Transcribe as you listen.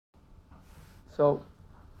So,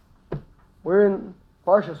 we're in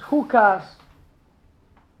Parshas Chukas,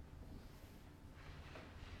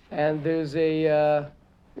 and there's a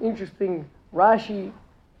interesting Rashi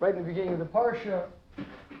right in the beginning of the Parsha.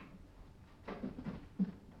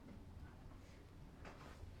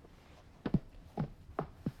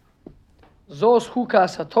 Zos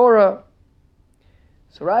Chukas Torah.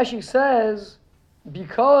 So Rashi says,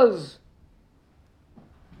 because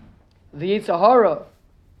the Yetzer Hara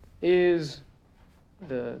is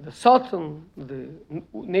the Satan, the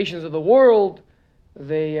nations of the world,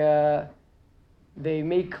 they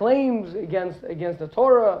make claims against the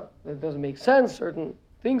Torah that doesn't make sense, certain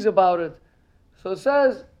things about it. So it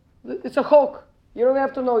says, it's a chok. You don't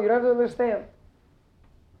have to know, you don't have to understand.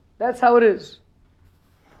 That's how it is.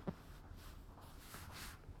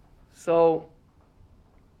 So,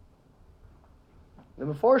 the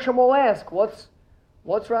Meforshim will ask, what's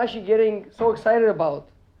Rashi getting so excited about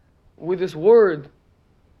with this word,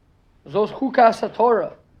 Zos Chukas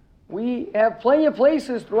Torah? We have plenty of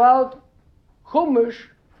places throughout Chumash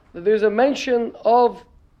that there's a mention of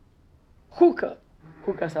Chukas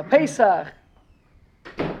HaPesach.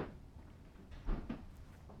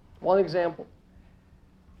 One example.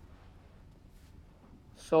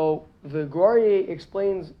 So the Guaryeh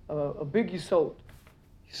explains a big yisod.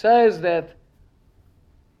 He says that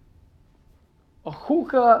a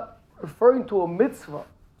chukah referring to a mitzvah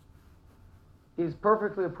is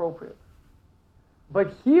perfectly appropriate.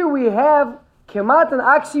 But here we have kemat an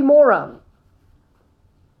oxymoron.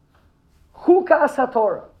 Chukas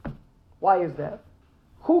HaTorah. Why is that?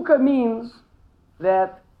 Chukah means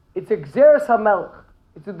that it's a gzeres hamelech.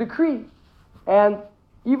 It's a decree. And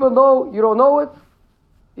even though you don't know it,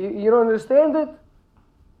 you don't understand it,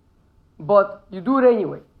 but you do it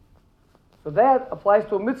anyway. So that applies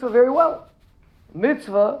to a mitzvah very well. A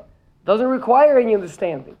mitzvah doesn't require any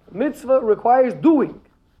understanding. A mitzvah requires doing.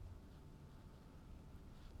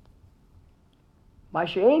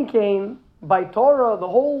 Ma'ashe'en came by Torah. The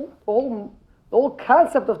whole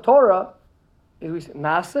concept of Torah is we say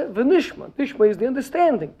nasa v'nishma. Nishma is the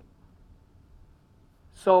understanding.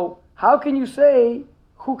 So how can you say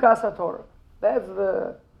chukas haTorah? That's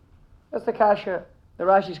the kasha that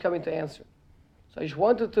Rashi is coming to answer. So I just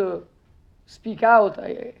wanted to speak out.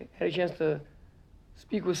 I had a chance to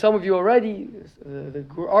speak with some of you already. The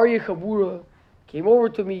Aryeh Chabura came over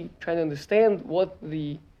to me trying to understand what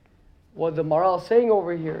the Maral is saying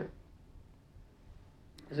over here.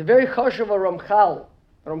 It's a very chashuv Ramchal.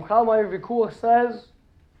 Ramchal Ma'ir Vikuach says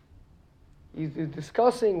he's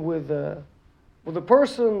discussing with the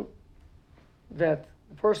person that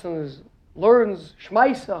the person learns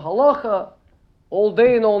shmaisa, halacha, all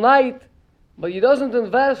day and all night, but he doesn't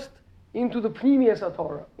invest into the pnimius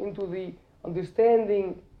Torah, into the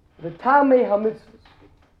understanding the tamei hamitzvos.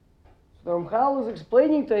 So the Ramchal is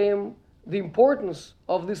explaining to him the importance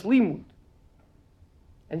of this limud.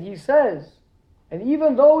 And he says, and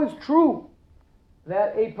even though it's true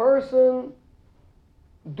that a person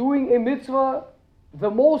doing a mitzvah, the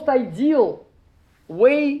most ideal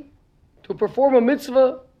way to perform a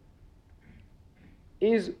mitzvah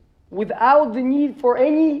is without the need for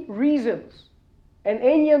any reasons and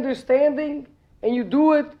any understanding, and you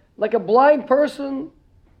do it like a blind person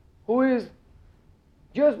who is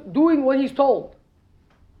just doing what he's told.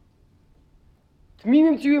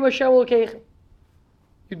 You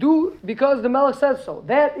do because the Melech says so.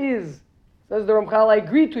 That is, says the Ramchal, I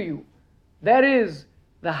agree to you. That is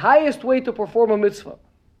the highest way to perform a mitzvah.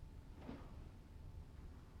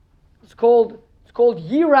 It's called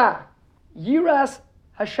Yirah. Yiras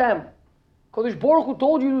Hashem. Kodesh Baruch Hu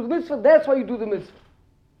told you to do the mitzvah, that's why you do the mitzvah.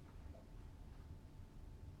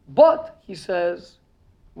 But, he says,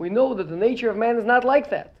 we know that the nature of man is not like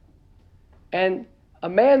that. And a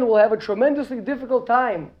man will have a tremendously difficult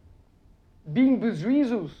time being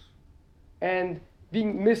bezrizus and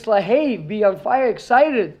being mislahev, being on fire,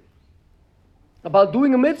 excited about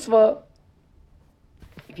doing a mitzvah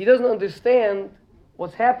if he doesn't understand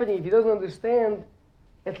what's happening, if he doesn't understand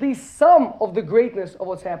at least some of the greatness of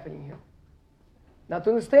what's happening here. Now, to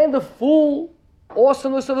understand the full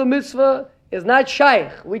awesomeness of a mitzvah is not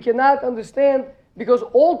shaykh. We cannot understand, because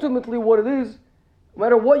ultimately what it is, no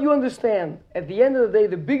matter what you understand, at the end of the day,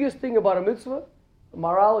 the biggest thing about a mitzvah, the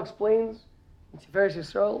Maral explains in Tiferes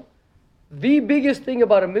Yisrael, the biggest thing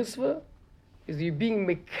about a mitzvah is you being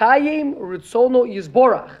mekayim ritzono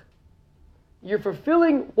yizborach. You're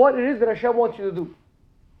fulfilling what it is that Hashem wants you to do.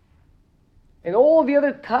 And all the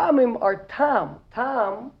other tamim are tam.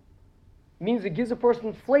 Tam means it gives a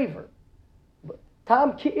person flavor. But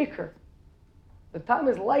tam ki ikr. The tam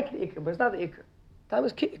is like the ikr, but it's not the ikr. Tam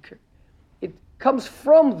is ki ikr. It comes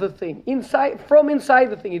from the thing, from inside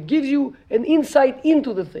the thing. It gives you an insight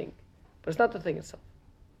into the thing, but it's not the thing itself.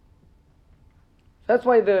 That's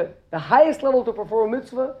why the highest level to perform a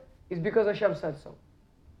mitzvah is because Hashem said so.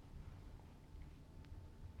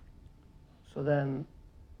 So then,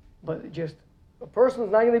 but just a person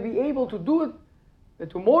is not going to be able to do it,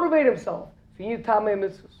 to motivate himself. So you need tamei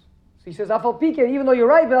mitzvahs. So he says, Afal Pikein, even though you're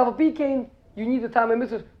right, but Afal Pikein, you need the tamei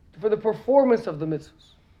mitzvahs for the performance of the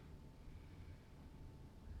mitzvahs.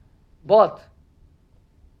 But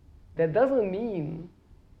that doesn't mean,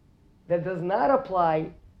 that does not apply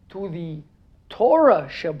to the Torah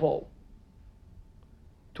Shabo,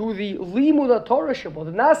 to the Limud Torah Shabo,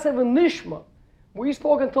 the Nasa v'Nishma. We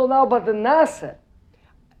spoke until now about the Nasa.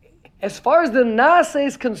 As far as the Nasa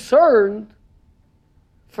is concerned,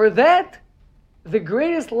 for that, the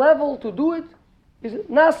greatest level to do it is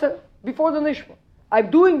Nasa before the Nishma. I'm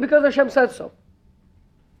doing because Hashem said so.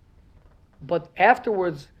 But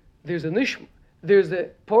afterwards, there's a Nishma. There's a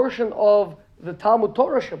portion of the Talmud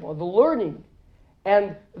Torah Shabo, the learning,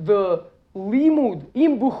 and the Limud,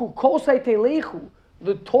 Imbuchu, Kosai Telechu,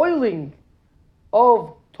 the toiling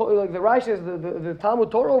of, like the Rashi says, the Talmud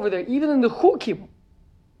Torah over there, even in the Chukim.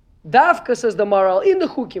 Dafka, says the Maral, in the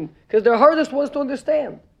Chukim, because they're hardest ones to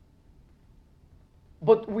understand.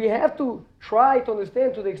 But we have to try to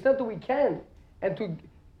understand to the extent that we can, and to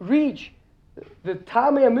reach the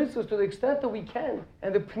Tamei mitzvahs to the extent that we can,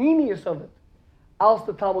 and the pnimius of it, als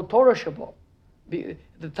the Talmud Torah Shabo. The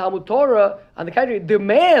Talmud Torah, on the contrary,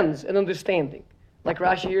 demands an understanding, like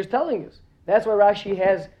Rashi here is telling us. That's why Rashi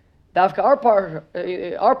has Dafka,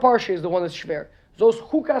 our Parsha is the one that's shver. Those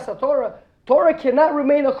Chukas Torah cannot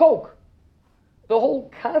remain a chok. The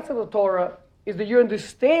whole concept of Torah is that you're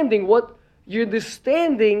understanding what it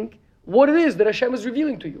is that Hashem is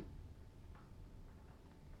revealing to you.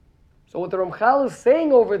 So what the Ramchal is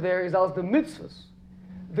saying over there is as the mitzvahs,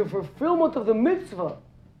 the fulfillment of the mitzvah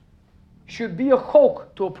should be a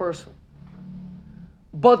chok to a person.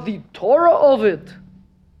 But the Torah of it,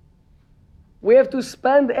 we have to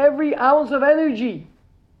spend every ounce of energy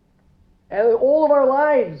and all of our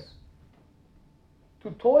lives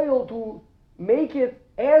to toil to make it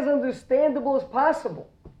as understandable as possible.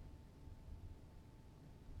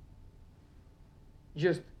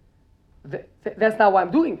 Just, that's not why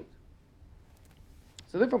I'm doing it.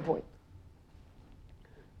 It's a different point.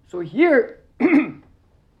 So here,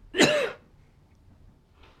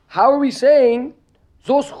 how are we saying,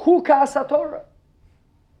 Zos Chukas Torah?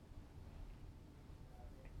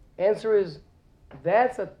 Answer is,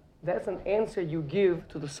 that's an answer you give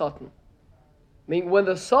to the Satan. I mean, when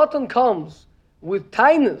the Satan comes with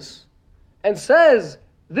kindness and says,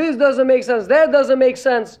 this doesn't make sense, that doesn't make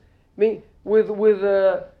sense, I mean, with in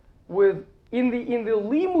the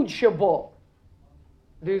limud shabo,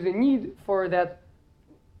 there's a need for that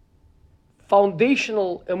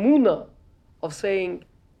foundational emunah of saying,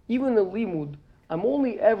 even in the limud, I'm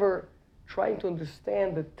only ever trying to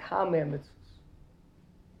understand the tamei mitzvahs.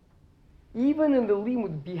 Even in the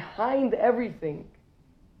limud, behind everything,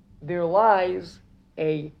 there lies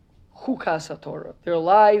a chukas Torah. There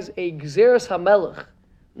lies a gzeres hamelech,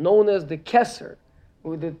 known as the keser.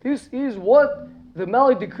 That this is what the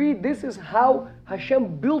Melech decreed. This is how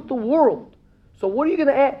Hashem built the world. So what are you going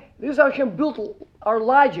to add? This is how Hashem built our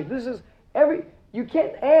logic. This is you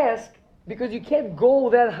can't ask because you can't go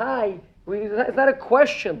that high. It's not a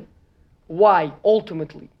question why,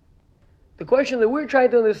 ultimately. The question that we're trying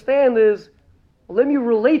to understand is, let me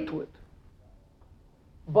relate to it.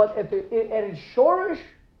 But at its shorish,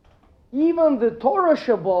 even the Torah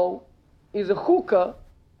Shabo is a chukah,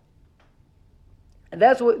 and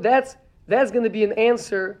that's going to be an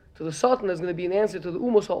answer to the Satan. That's going to be an answer to the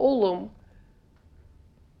Umos HaOlam.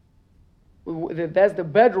 That's the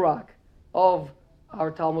bedrock of our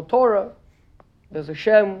Talmud Torah. There's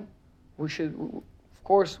Hashem. We should, of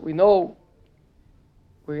course, we know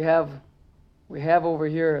we have over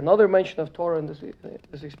here another mention of Torah in this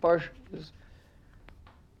Parshas.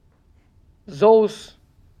 Zos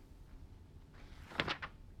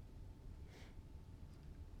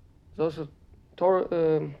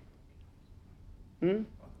Torah. No,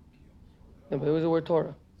 but it was the word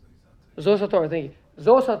Torah. Zos Torah. Thank you.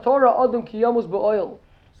 Zos Torah Adam Kiyamus be'oil.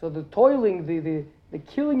 So the toiling, the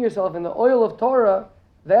killing yourself in the oil of Torah,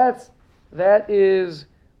 that is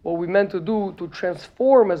what we meant to do, to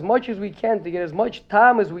transform as much as we can, to get as much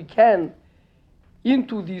time as we can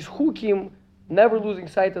into these chukim, never losing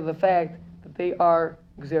sight of the fact that they are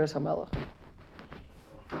Gzeres HaMelech.